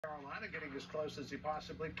Carolina getting as close as he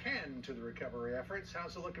possibly can to the recovery efforts.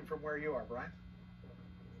 How's it looking from where you are, Brian?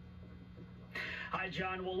 Hi,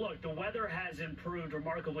 John. Well, look, the weather has improved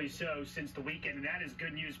remarkably so since the weekend, and that is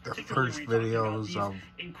good news. The first videos of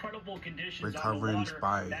incredible conditions recovering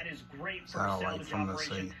spy that is great for satellite from the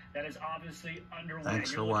sea. That is obviously underway.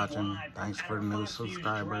 Thanks for watching. Thanks for the new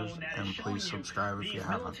subscribers, and please subscribe if you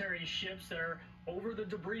haven't. Military ships that are over the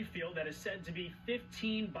debris field that is said to be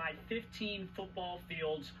 15 by 15 football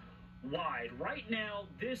fields wide. Right now,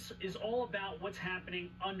 this is all about what's happening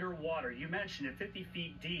underwater. You mentioned it, 50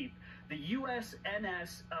 feet deep. The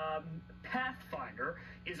USNS Pathfinder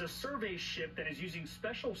is a survey ship that is using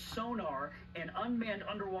special sonar and unmanned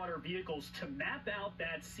underwater vehicles to map out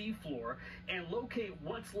that seafloor and locate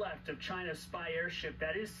what's left of China's spy airship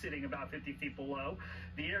that is sitting about 50 feet below.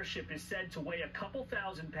 The airship is said to weigh a couple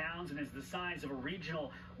thousand pounds and is the size of a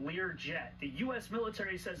regional Learjet. The U.S.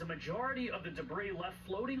 military says a majority of the debris left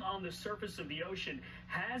floating on the surface of the ocean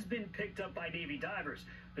has been picked up by Navy divers.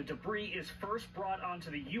 The debris is first brought onto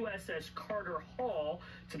the USS Carter Hall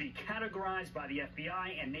to be categorized by the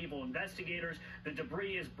FBI and naval investigators. The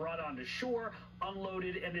debris is brought onto shore,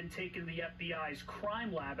 unloaded, and then taken to the FBI's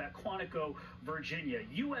crime lab at Quantico, Virginia.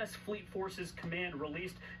 U.S. Fleet Forces Command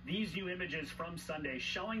released these new images from Sunday,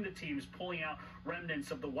 showing the teams pulling out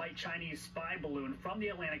remnants of the white Chinese spy balloon from the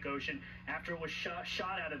Atlantic Ocean after it was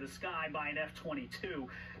shot out of the sky by an F-22.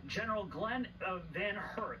 General Glenn Van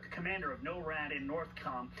Herk, commander of NORAD in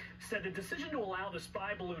NORTHCOM, said the decision to allow the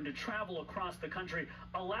spy balloon to travel across the country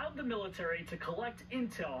allowed the military to collect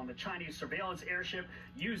intel on the Chinese surveillance airship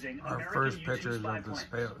using American first pictures of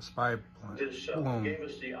the spy balloon. Gave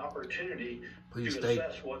us the opportunity Please to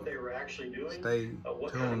assess what they were actually doing, stay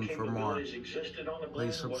what kind of tuned for more. capabilities existed on the balloon,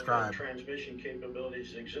 Please what subscribe. kind of transmission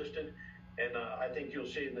capabilities existed, and I think you'll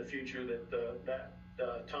see in the future that that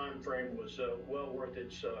time frame was well worth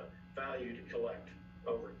its value to collect.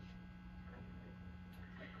 Over.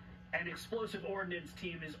 An explosive ordnance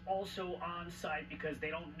team is also on site because they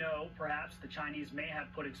don't know, perhaps the Chinese may have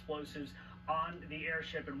put explosives on the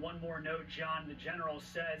airship. And one more note, John, the general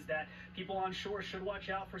says that people on shore should watch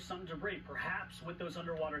out for some debris. Perhaps with those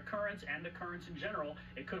underwater currents and the currents in general,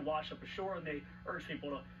 it could wash up ashore, and they urge people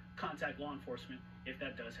to contact law enforcement if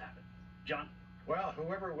that does happen. John? Well,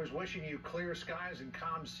 whoever was wishing you clear skies and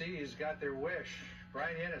calm seas got their wish.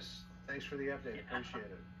 Brian Yennis, thanks for the update. Appreciate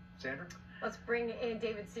it. Sandra? Let's bring in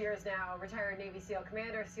David Sears now, retired Navy SEAL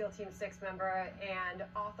commander, SEAL Team 6 member, and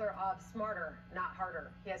author of Smarter, Not Harder.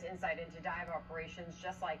 He has insight into dive operations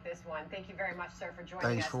just like this one. Thank you very much, sir, for joining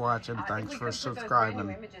us. Thanks for watching. Thanks for subscribing. Those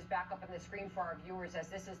brand new images back up on the screen for our viewers, as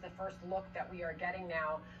this is the first look that we are getting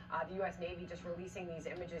now. The U.S. Navy just releasing these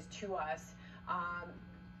images to us.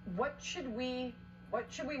 What should we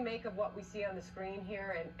make of what we see on the screen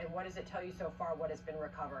here, and what does it tell you so far, what has been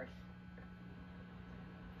recovered?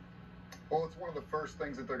 Well, it's one of the first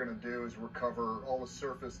things that they're going to do is recover all the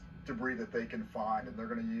surface debris that they can find, and they're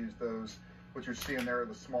going to use those, what you're seeing there are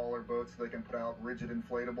the smaller boats. They can put out rigid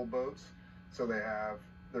inflatable boats, so they're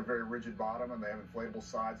very rigid bottom and they have inflatable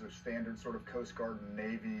sides. They're standard sort of Coast Guard and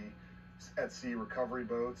Navy at sea recovery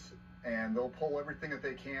boats, and they'll pull everything that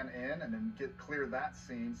they can in and then clear that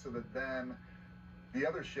scene so that then the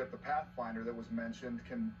other ship, the Pathfinder that was mentioned,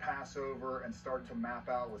 can pass over and start to map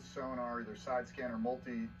out with sonar, either side scan or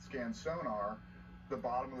multi-scan sonar, the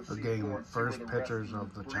bottom of the seafloor and see where the pictures rest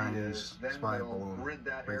of the debris Chinese is. Then spy they'll balloon grid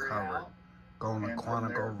that area recovered, out, going to and from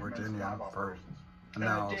there Quantico, commence Virginia dive for operations.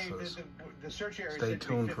 analysis. Dave, the search area Stay said to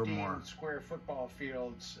be tuned for 15 more. square football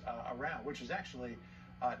fields around, which is actually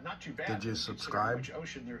not too bad. Did you subscribe? How much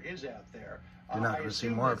ocean there is out there. You're not going to see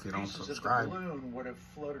more if you don't subscribe. The balloon would have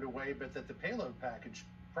floated away, but that the payload package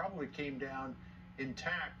probably came down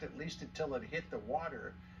intact, at least until it hit the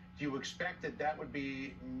water. Do you expect that that would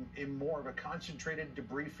be in more of a concentrated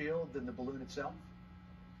debris field than the balloon itself?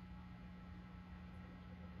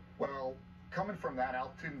 Well, coming from that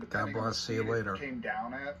altitude, God bless. See you later. Came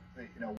down at,